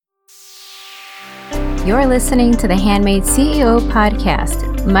You're listening to the Handmade CEO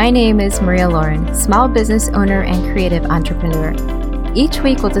podcast. My name is Maria Lauren, small business owner and creative entrepreneur. Each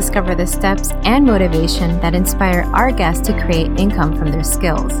week, we'll discover the steps and motivation that inspire our guests to create income from their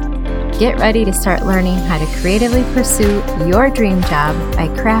skills. Get ready to start learning how to creatively pursue your dream job by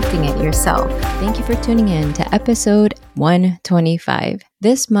crafting it yourself. Thank you for tuning in to episode 125.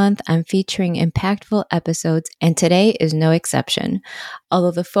 This month, I'm featuring impactful episodes, and today is no exception.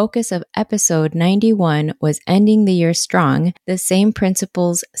 Although the focus of episode 91 was ending the year strong, the same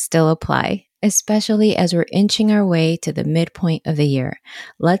principles still apply, especially as we're inching our way to the midpoint of the year.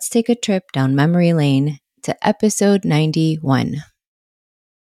 Let's take a trip down memory lane to episode 91.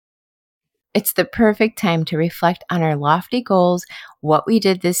 It's the perfect time to reflect on our lofty goals, what we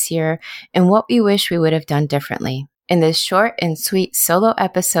did this year, and what we wish we would have done differently. In this short and sweet solo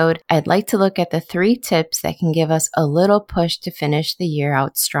episode, I'd like to look at the 3 tips that can give us a little push to finish the year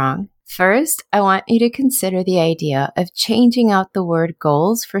out strong. First, I want you to consider the idea of changing out the word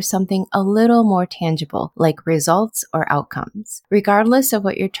goals for something a little more tangible, like results or outcomes. Regardless of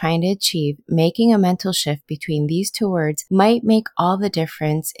what you're trying to achieve, making a mental shift between these 2 words might make all the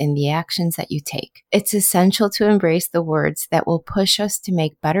difference in the actions that you take. It's essential to embrace the words that will push us to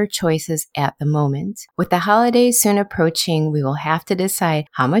make better choices at the moment. With the holidays soon approaching, we will have to decide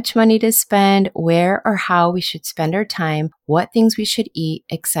how much money to spend, where or how we should spend our time, what things we should eat,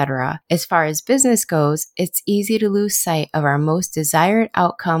 etc. As far as business goes, it's easy to lose sight of our most desired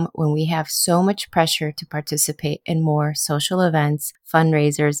outcome when we have so much pressure to participate in more social events,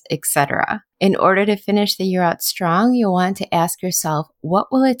 fundraisers, etc. In order to finish the year out strong, you'll want to ask yourself, what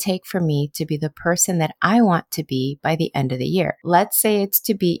will it take for me to be the person that I want to be by the end of the year? Let's say it's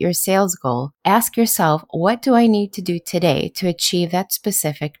to beat your sales goal. Ask yourself, what do I need to do today to achieve that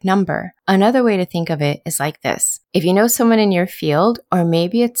specific number? Another way to think of it is like this. If you know someone in your field, or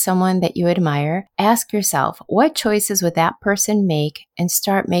maybe it's someone that you admire, ask yourself, what choices would that person make, and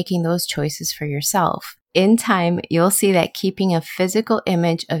start making those choices for yourself. In time, you'll see that keeping a physical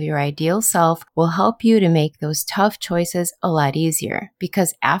image of your ideal self will help you to make those tough choices a lot easier.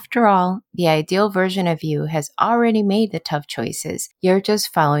 Because after all, the ideal version of you has already made the tough choices. You're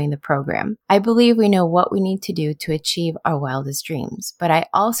just following the program. I believe we know what we need to do to achieve our wildest dreams, but I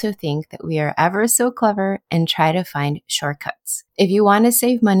also think that we are ever so clever and try to find shortcuts. If you want to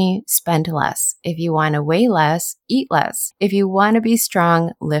save money, spend less. If you want to weigh less, eat less. If you want to be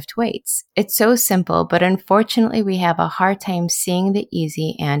strong, lift weights. It's so simple, but unfortunately we have a hard time seeing the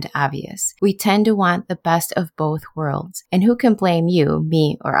easy and obvious. We tend to want the best of both worlds. And who can blame you,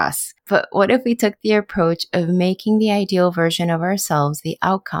 me, or us? But what if we took the approach of making the ideal version of ourselves the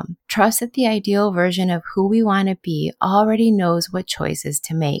outcome? Trust that the ideal version of who we want to be already knows what choices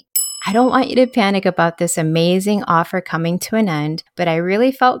to make. I don't want you to panic about this amazing offer coming to an end, but I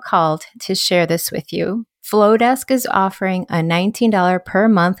really felt called to share this with you. Flowdesk is offering a $19 per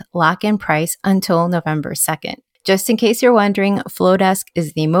month lock-in price until November 2nd. Just in case you're wondering, Flowdesk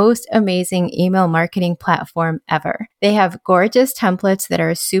is the most amazing email marketing platform ever. They have gorgeous templates that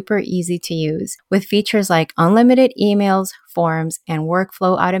are super easy to use. With features like unlimited emails, forms, and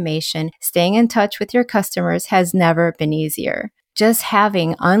workflow automation, staying in touch with your customers has never been easier. Just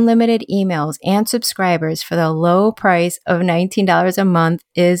having unlimited emails and subscribers for the low price of $19 a month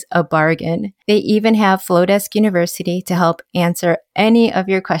is a bargain. They even have Flowdesk University to help answer any of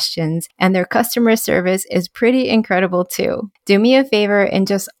your questions, and their customer service is pretty incredible too. Do me a favor and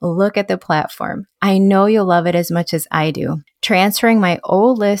just look at the platform. I know you'll love it as much as I do. Transferring my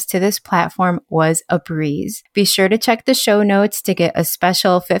old list to this platform was a breeze. Be sure to check the show notes to get a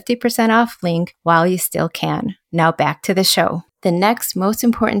special 50% off link while you still can. Now back to the show. The next most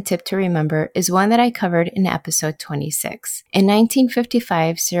important tip to remember is one that I covered in episode 26. In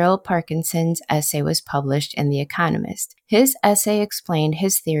 1955, Cyril Parkinson's essay was published in The Economist. His essay explained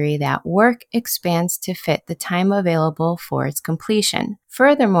his theory that work expands to fit the time available for its completion.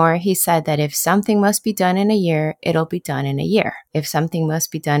 Furthermore, he said that if something must be done in a year, it'll be done in a year. If something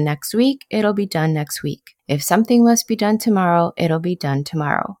must be done next week, it'll be done next week. If something must be done tomorrow, it'll be done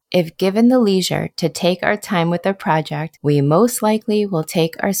tomorrow. If given the leisure to take our time with a project, we most likely will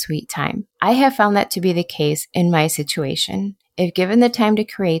take our sweet time. I have found that to be the case in my situation. If given the time to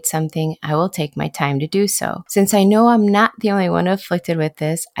create something, I will take my time to do so. Since I know I'm not the only one afflicted with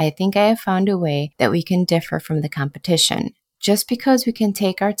this, I think I have found a way that we can differ from the competition. Just because we can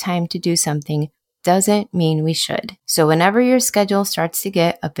take our time to do something doesn't mean we should. So whenever your schedule starts to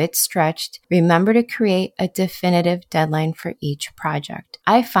get a bit stretched, remember to create a definitive deadline for each project.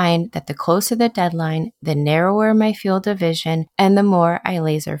 I find that the closer the deadline, the narrower my field of vision and the more I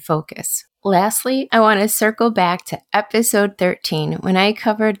laser focus. Lastly, I want to circle back to episode 13 when I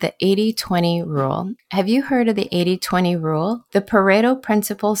covered the 80-20 rule. Have you heard of the 80-20 rule? The Pareto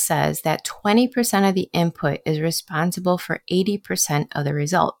principle says that 20% of the input is responsible for 80% of the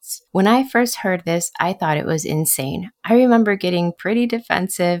results. When I first heard this, I thought it was insane. I remember getting pretty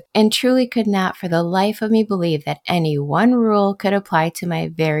defensive and truly could not for the life of me believe that any one rule could apply to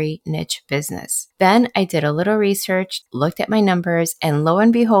my very niche business. Then I did a little research, looked at my numbers, and lo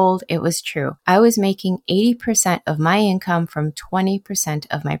and behold, it was true. I was making 80% of my income from 20%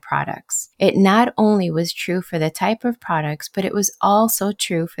 of my products. It not only was true for the type of products, but it was also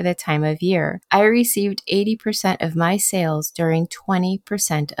true for the time of year. I received 80% of my sales during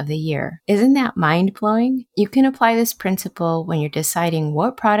 20% of the year. Isn't that mind-blowing? You can apply this principle when you're deciding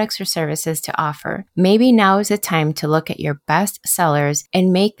what products or services to offer. Maybe now is the time to look at your best sellers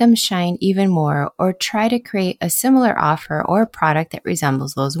and make them shine even more, or try to create a similar offer or product that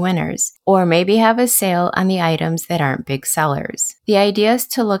resembles those winners. Or maybe have a sale on the items that aren't big sellers. The idea is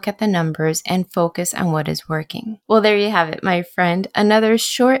to look at the numbers and focus on what is working. Well, there you have it, my friend. Another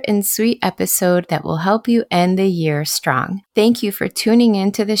short and sweet episode that will help you end the year strong. Thank you for tuning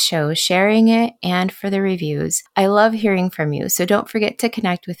into the show, sharing it, and for the reviews. I love hearing from you, so don't forget to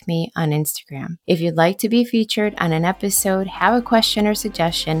connect with me on Instagram. If you'd like to be featured on an episode, have a question or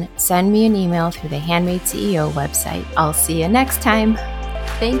suggestion, send me an email through the Handmade CEO website. I'll see you next time.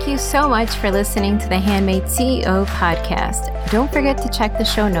 Thank you so much for listening to the Handmade CEO podcast. Don't forget to check the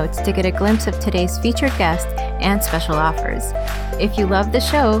show notes to get a glimpse of today's featured guest and special offers. If you love the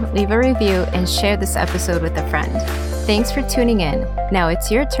show, leave a review and share this episode with a friend. Thanks for tuning in. Now it's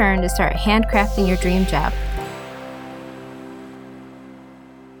your turn to start handcrafting your dream job.